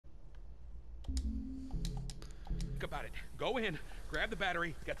about it. Go in, grab the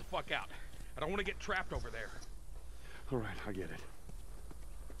battery, get the fuck out. I don't want to get trapped over there. All right, I get it.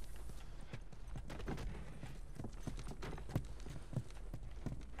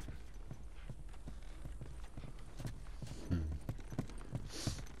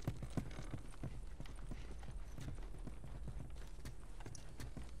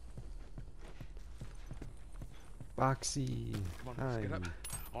 Boxy. Come on, let's get up.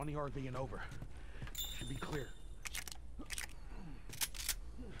 On the RV and over. Should be clear.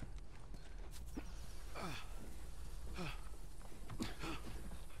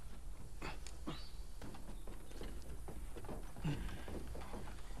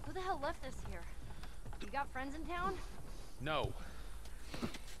 Who the hell left us here? You got friends in town? No.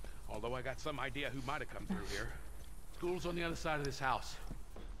 Although I got some idea who might have come through here. School's on the other side of this house.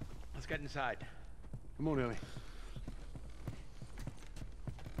 Let's get inside. Come on, Ellie.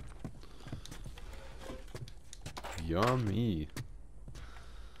 Yummy.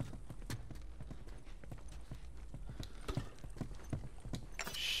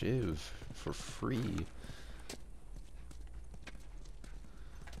 Shiv for free.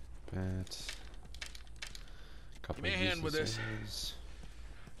 Bet. Couple Give me a hand with this.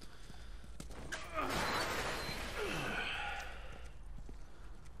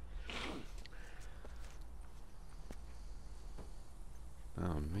 Oh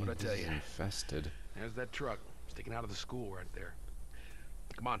man, What'd I tell this is you? infested. There's that truck sticking out of the school right there.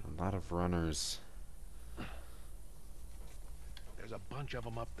 Come on. A lot of runners. There's a bunch of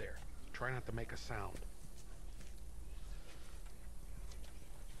them up there. Try not to make a sound.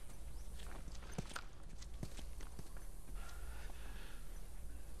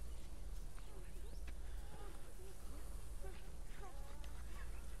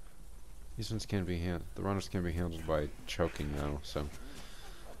 These ones can be the runners can be handled by choking though, so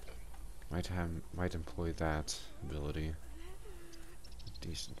might employ that ability a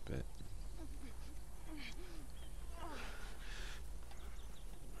decent bit.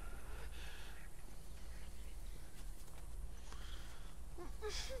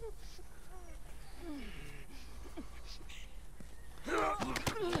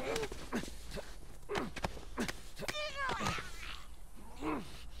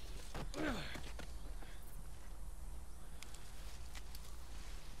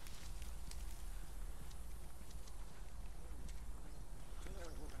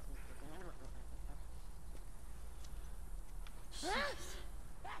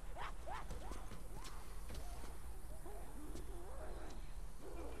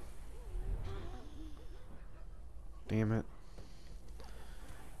 Damn it.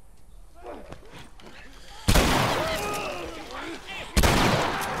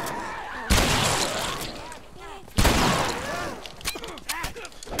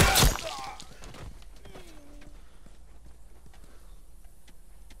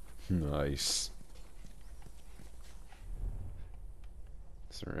 Nice.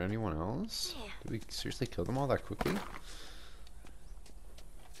 Is there anyone else? Did we seriously kill them all that quickly?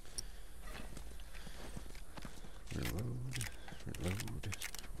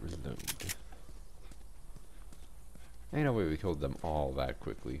 Reload. Ain't no way we killed them all that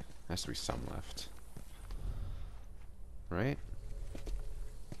quickly. Has to be some left. Right?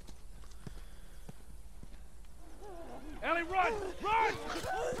 Ellie, run! Run!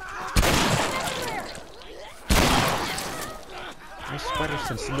 My spider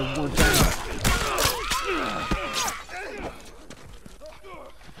sense in the woods.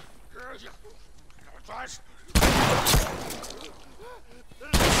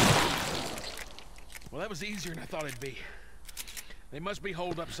 Well, that was easier than I thought it'd be. They must be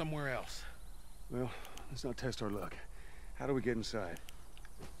holed up somewhere else. Well, let's not test our luck. How do we get inside?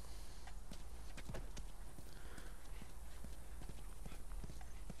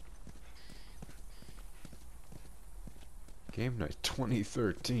 Game night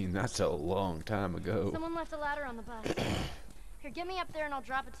 2013. That's a long time ago. Someone left a ladder on the bus. Here, get me up there and I'll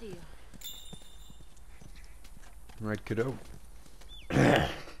drop it to you. Right, kiddo.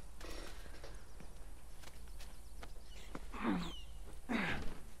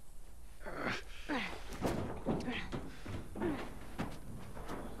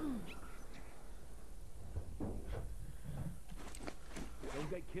 Don't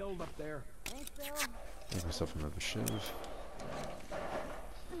get killed up there. Thanks, Bill. Make myself another shiv.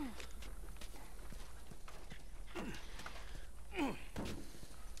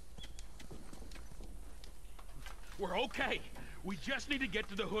 We're okay. We just need to get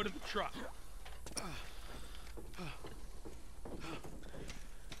to the hood of the truck.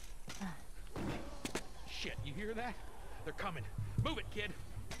 Shit, you hear that? They're coming. Move it, kid.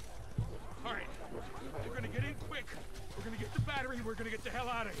 All right. They're gonna get in quick. battery, we're gonna get the hell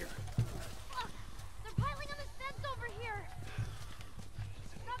out of here. Look, they're piling on this fence over here.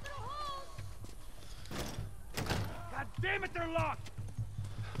 Not gonna hold. God damn it, they're locked!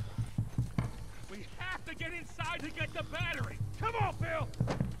 We have to get inside to get the battery! Come on, Bill!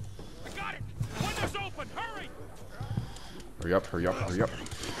 I got it! Window's open! Hurry! Hurry up, hurry up, hurry up.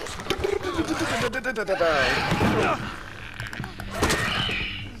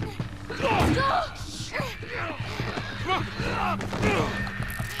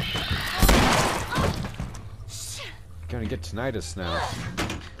 Gonna get tinnitus now.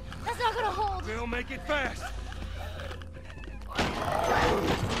 That's not gonna hold. Bill, make it fast!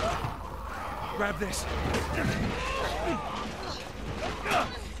 Grab this.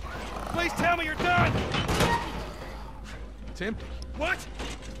 Please tell me you're done! It's empty. What?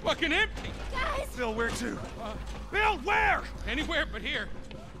 Fucking empty! Guys! Bill, where to? Bill, where? Anywhere but here.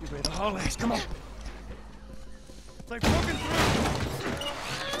 You better the whole ass. Come on. They've broken through.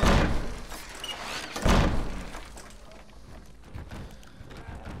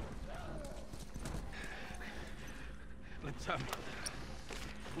 Let's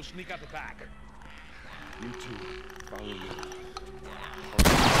we'll sneak out the back. You two, follow me.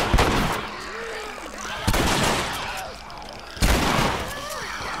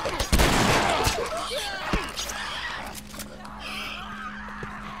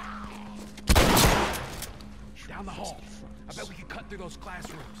 Down the hall. I bet we can cut through those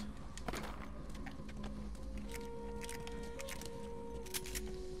classrooms.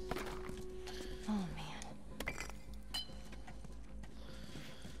 Oh, man.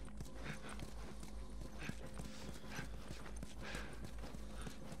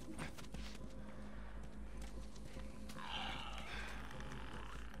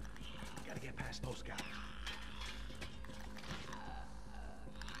 Gotta get past those guys.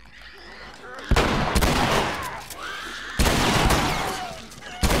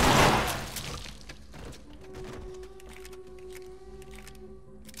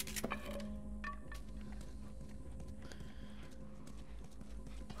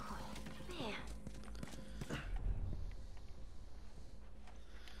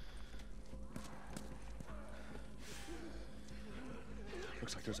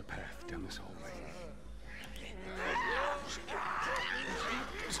 Looks like there's a path down this hallway.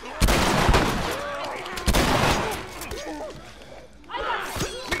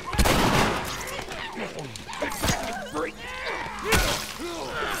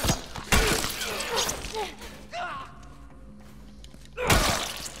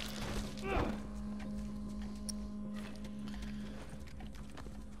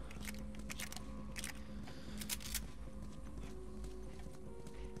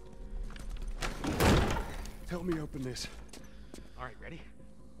 Help me open this. All right, ready?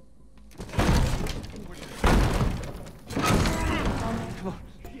 Come on.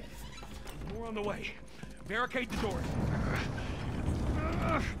 More on the way. Barricade the doors.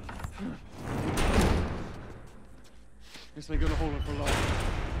 This ain't gonna hold it for long.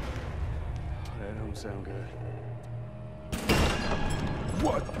 That don't sound good.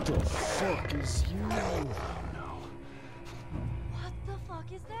 What the fuck is you? No. What the fuck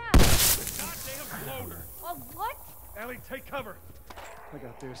is that? Goddamn floater. What? Ellie, take cover. I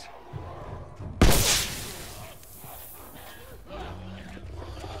got this.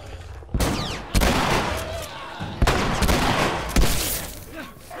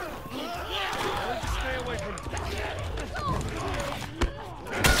 Stay away from it.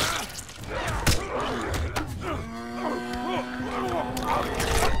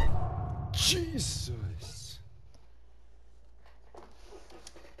 Jesus.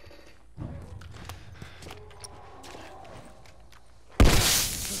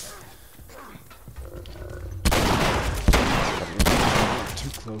 Too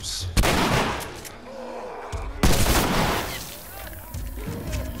close.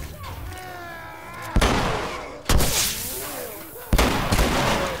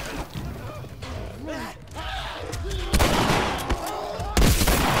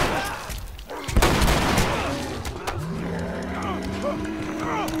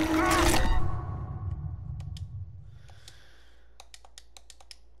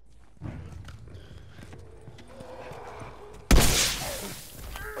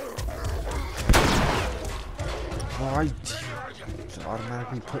 Why do you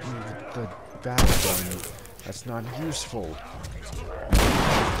automatically put me with the bad gun? That's not useful.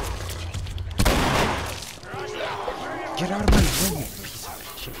 Get out of my way, you piece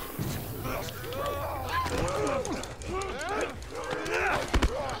of shit.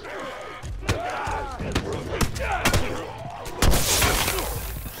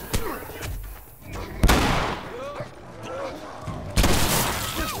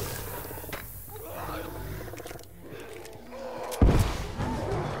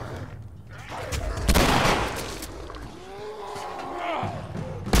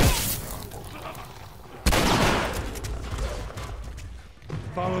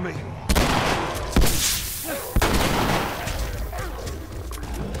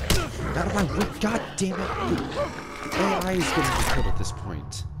 damn it! The AI is getting me killed at this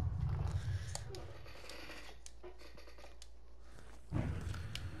point.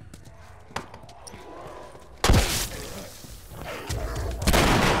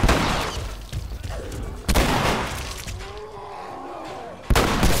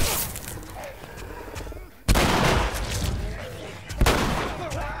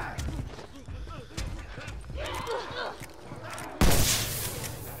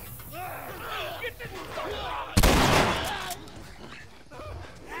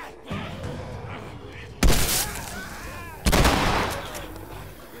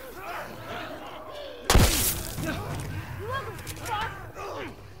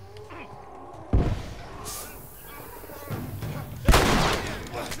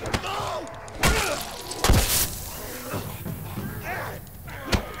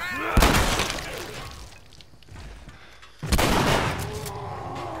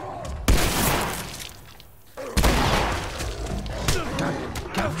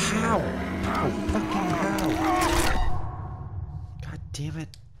 Damn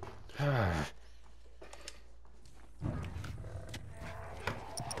it.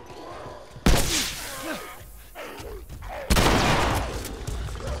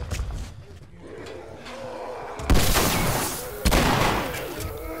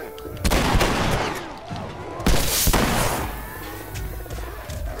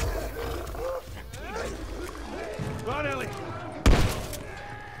 Run, Ellie!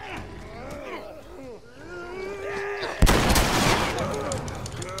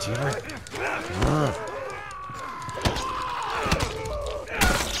 Damn it.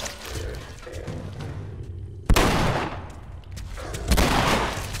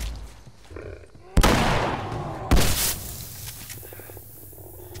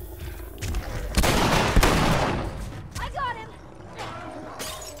 I got him.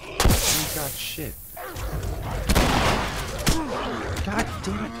 You got shit. God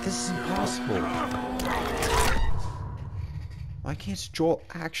damn it, this is impossible. Why can't Joel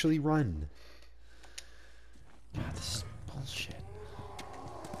actually run? God, this is bullshit.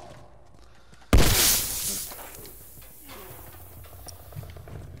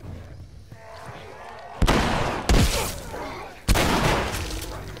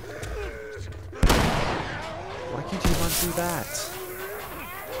 Why can't you run through that?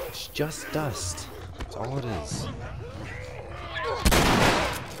 It's just dust. That's all it is.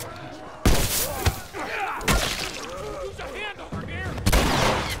 Use a hand over here!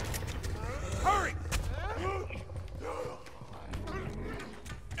 Hurry!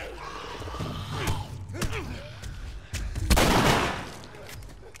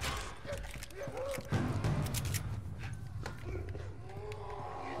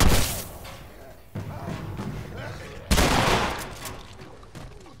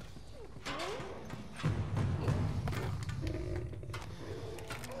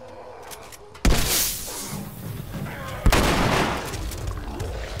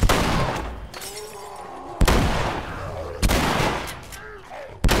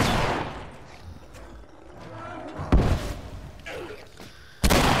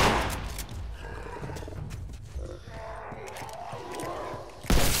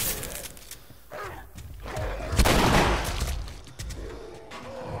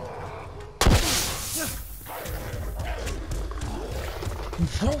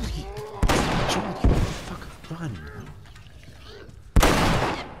 Holy... Joel, you fucking run.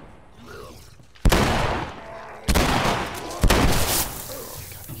 God,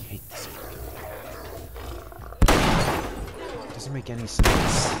 I hate this fucking... Doesn't make any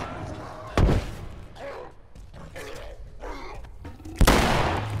sense.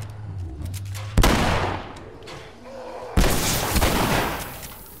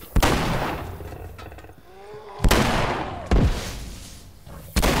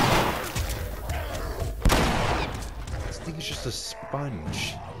 This thing is just a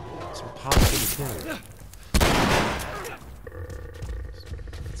sponge. It's impossible to kill.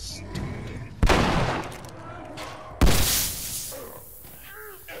 It's stupid. It's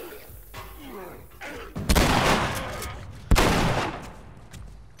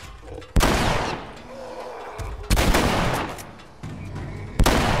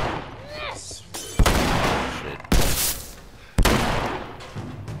shit.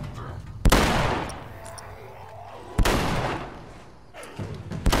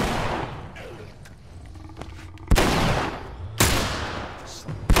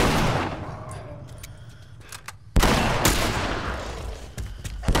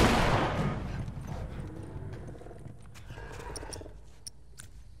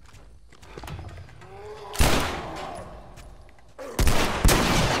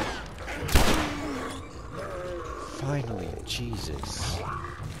 Jesus. Jeez.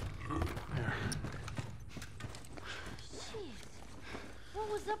 What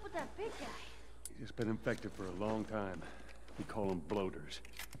was up with that big guy? He's just been infected for a long time. We call them bloaters.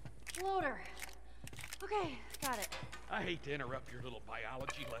 Bloater. Okay, got it. I hate to interrupt your little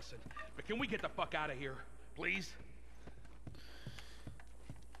biology lesson, but can we get the fuck out of here, please?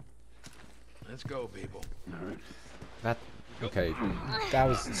 Let's go, people. All right. That, okay, that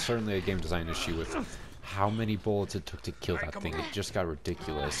was certainly a game design issue with how many bullets it took to kill that thing. It just got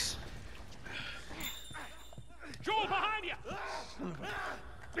ridiculous. Joel, behind you!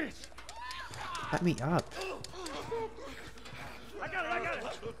 Let me up. I got it, I got it!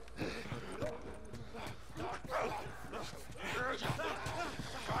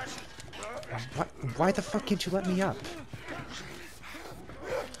 Why the fuck can't you let me up?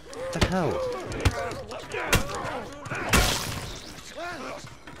 What the hell?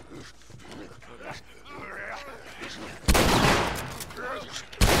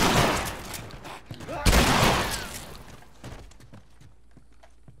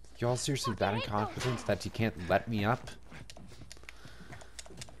 Y'all seriously that incompetence that you can't let me up?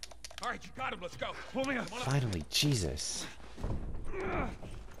 Alright, you got him, let's go. Pull me up. Finally, Jesus.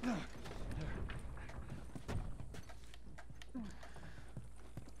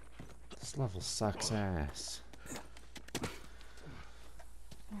 This level sucks ass.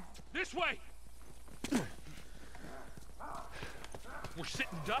 This way! We're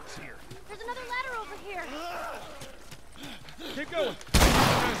sitting ducks here. There's another ladder over here. Keep going.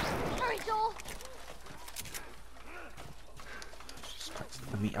 Hurry, Joel. Just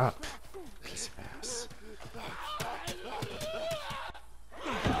let me up. Piece of ass.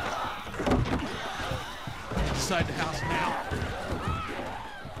 Inside the house now.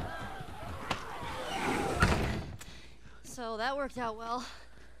 So that worked out well.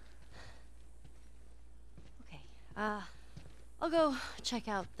 Okay, I'll go check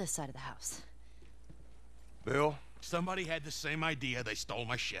out this side of the house. Bill? Somebody had the same idea. They stole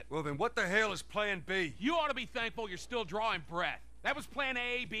my shit. Well, then what the hell is plan B? You ought to be thankful you're still drawing breath. That was plan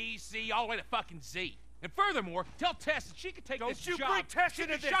A, B, C, all the way to fucking Z. And furthermore, tell Tess that she could take this job. Don't you bring Tess She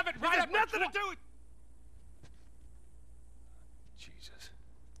into could this. shove it right It up has nothing her to do with... Jesus.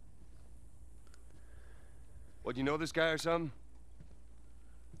 What, you know this guy or something?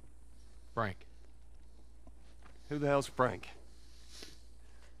 Frank. Who the hell's Frank?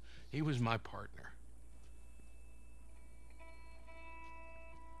 He was my partner.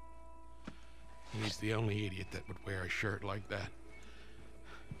 He's the only idiot that would wear a shirt like that.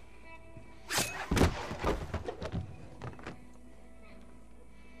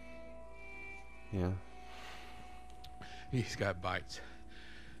 Yeah. He's got bites.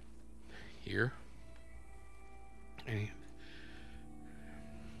 Here. And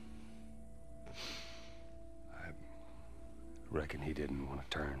I reckon he didn't want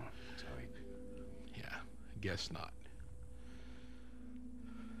to turn, so he... yeah, I guess not.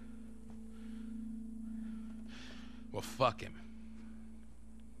 Well, fuck him.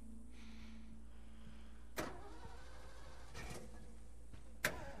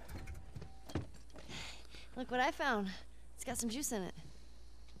 Look what I found. It's got some juice in it.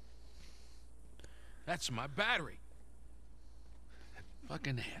 That's my battery. That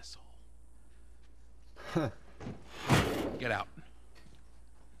fucking asshole. Get out.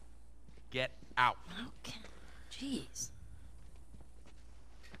 Get out. Okay. Jeez.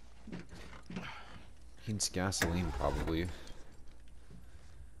 He needs gasoline, probably.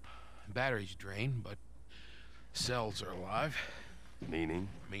 Battery's drained, but cells are alive. Meaning?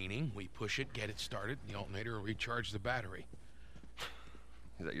 Meaning, we push it, get it started, the alternator will recharge the battery.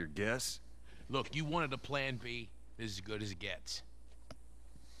 Is that your guess? Look, you wanted a plan B. This is as good as it gets.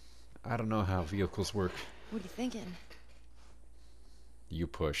 I don't know how vehicles work. What are you thinking? You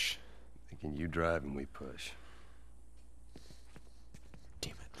push. Thinking you drive and we push.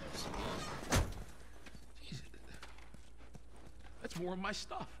 Damn it. Jeez. That's more of my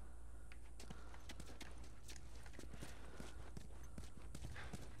stuff.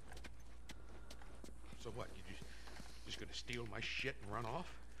 So what, you just gonna steal my shit and run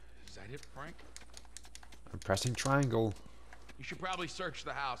off? Is that it, Frank? I'm pressing triangle. You should probably search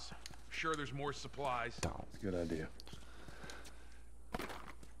the house. I'm sure there's more supplies. No. Good idea.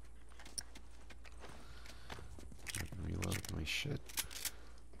 Reload my shit.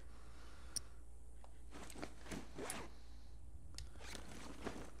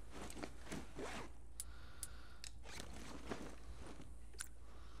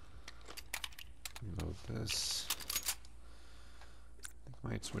 Reload this. I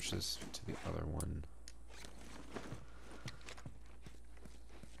might switch this to the other one.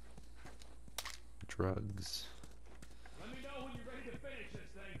 Drugs. Let me know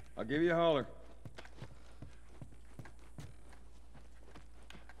I'll give you a holler.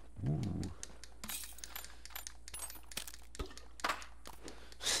 Ooh.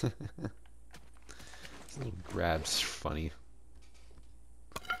 This little grab's funny.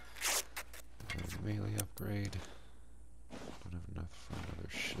 Melee upgrade. Don't have enough for another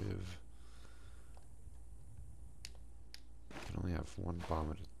shiv. Can only have one bomb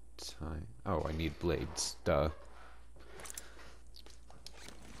at a time. Oh, I need blades. Duh.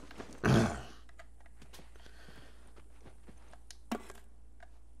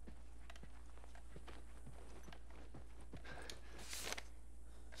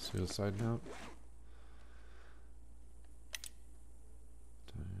 Suicide note.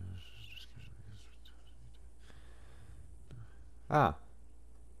 Ah.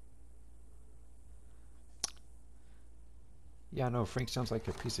 Yeah, no, Frank sounds like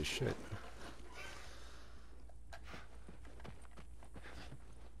a piece of shit.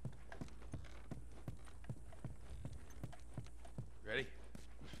 Ready?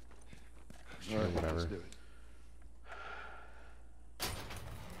 Sure, whatever. Let's do it.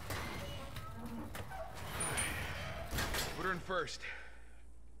 Put her in first.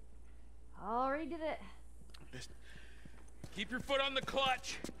 Already did it. Just keep your foot on the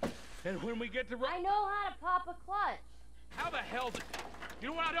clutch. And when we get to I know how to pop a clutch. how the hell did... You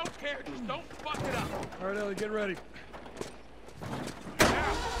know what? I don't care. Just don't fuck it up. All right, Ellie, get ready.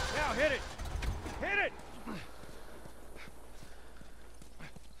 Now, hit it. Hit it.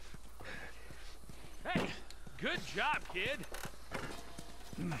 Hey, good job, kid.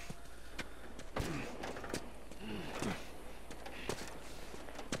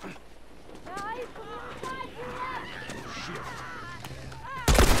 Guys, come on, Shit.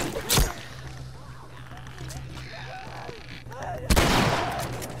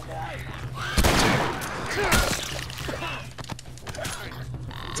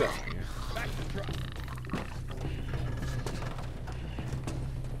 Back to the truck.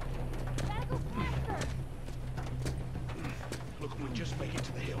 gotta go faster. Look, we just make it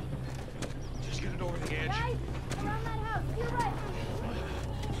to the hill. Just get it over the edge. Guys, around that house, to your right.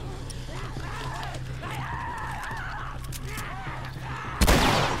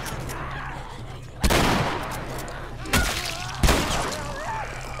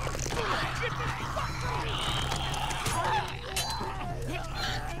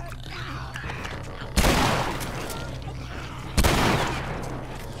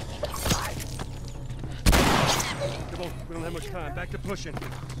 Come on, we don't have much time. Back to pushing.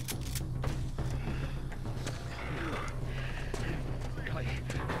 Really?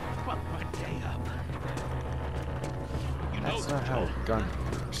 Fuck my day up. You know That's not how a gun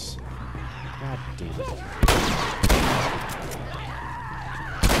works. God damn it.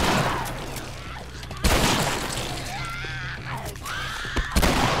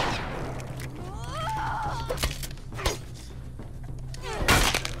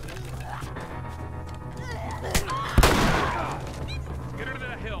 Get her to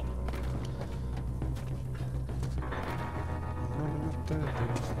that hill.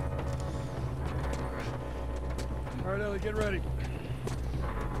 All right, Ellie, get ready.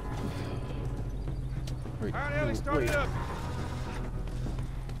 Wait, All right, Ellie, start wait. it up.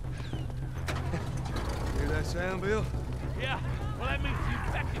 Hear that sound, Bill? Yeah, well that means you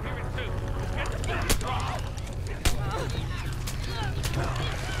back to hear it too. Just get the fucking truck.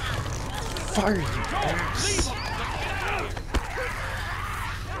 Fire, you ass! Leave him. Let's get out of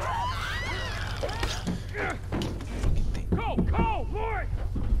here. Go, go, boy!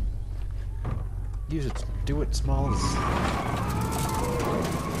 Use it. Do it small.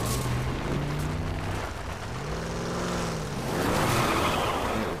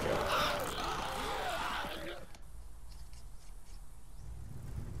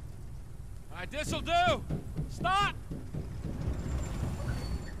 All right, this'll do. Stop.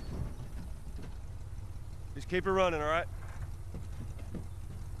 Just keep her running, all right?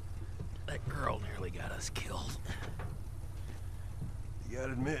 That girl nearly got us killed. You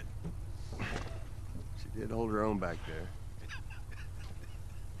gotta admit, she did hold her own back there.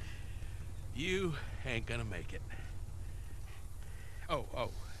 You ain't gonna make it. Oh.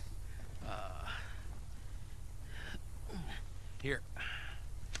 Here.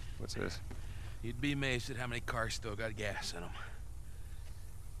 What's this? You'd be amazed at how many cars still got gas in them.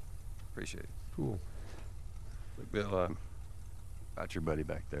 Appreciate it. Cool. Look, Bill, about your buddy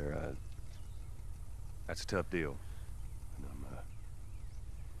back there, that's a tough deal. And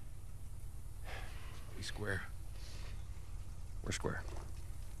We square. we're square.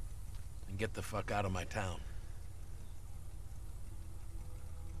 And get the fuck out of my town.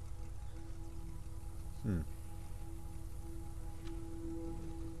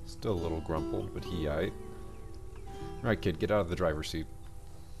 Still a little grumpled, but he aight. Alright, kid, get out of the driver's seat.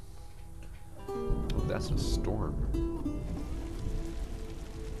 Oh, that's a storm.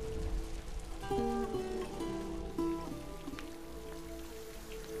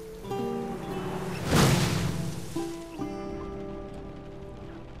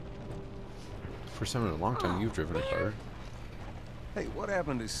 First time in a long time you've driven a car. Hey, what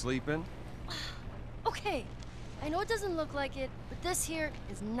happened to sleeping? Okay, I know it doesn't look like it, but this here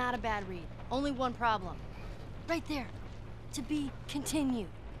is not a bad read. Only one problem. Right there. To be continued.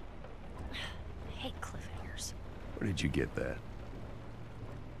 I hate cliffhangers. Where did you get that?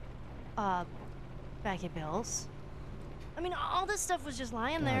 Back at Bill's. I mean, all this stuff was just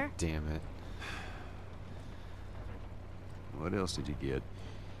lying God there. damn it. What else did you get?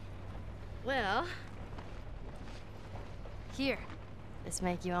 Well... Here. This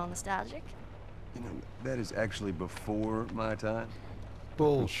make you all nostalgic? You know, that is actually before my time.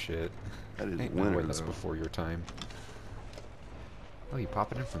 Bullshit. That is Ain't no winter, way that's though. before your time. Oh, you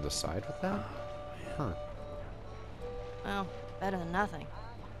pop it in from the side with that? Huh. Well, better than nothing.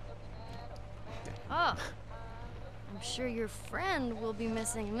 Oh. I'm sure your friend will be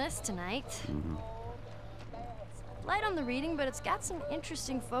missing this tonight. Mm-hmm. It's light on the reading, but it's got some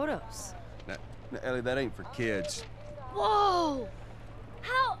interesting photos. Now, Ellie, that ain't for kids. Whoa!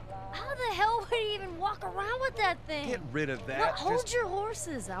 How the hell would he even walk around with that thing? Get rid of that. Well, hold Just- your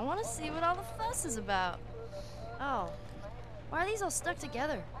horses. I want to see what all the fuss is about. Oh. Why are these all stuck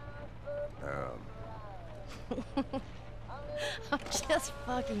together? I'm just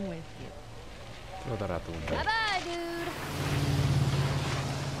fucking with you. Throw that out the window. Bye-bye, dude.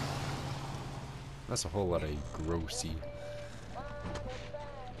 That's a whole lot of grossy.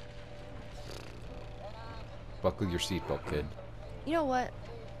 Buckle your seatbelt, kid. You know what?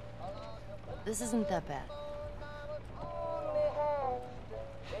 This isn't that bad.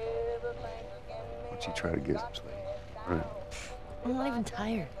 Why don't you try to get some sleep? Right. I'm not even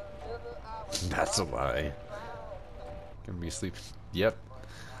tired. That's a lie. Gonna be asleep. Yep.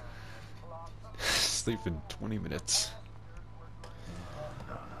 Sleep in 20 minutes.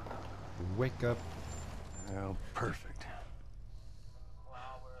 Wake up. Well, perfect.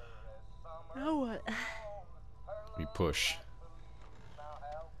 Now what? We push.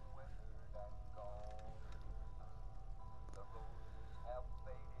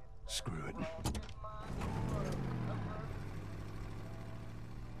 Screw it.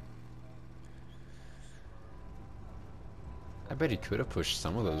 I bet he could have pushed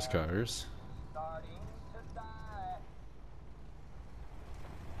some of those cars.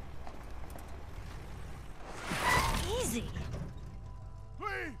 Easy.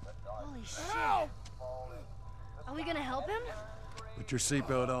 Holy shit. Are we gonna help him? Put your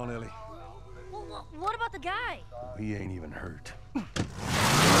seatbelt on, Ellie. Well, what about the guy? He ain't even hurt.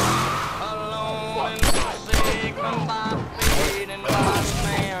 Alone in the forsaken by fate and by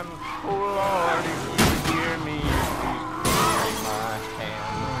man. Oh Lord, if you hear me, please take my hand.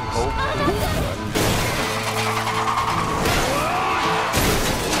 Hopefully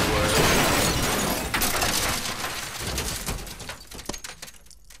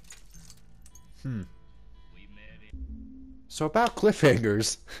So about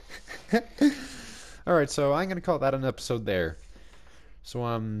cliffhangers. Alright, so I'm gonna call that an episode there. So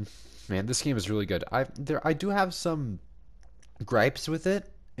man, this game is really good. I do have some gripes with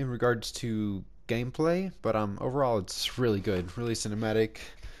it in regards to gameplay, but overall it's really good, really cinematic.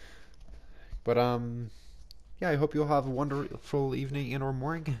 But yeah, I hope you'll have a wonderful evening and or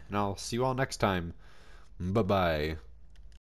morning, and I'll see you all next time. Bye bye.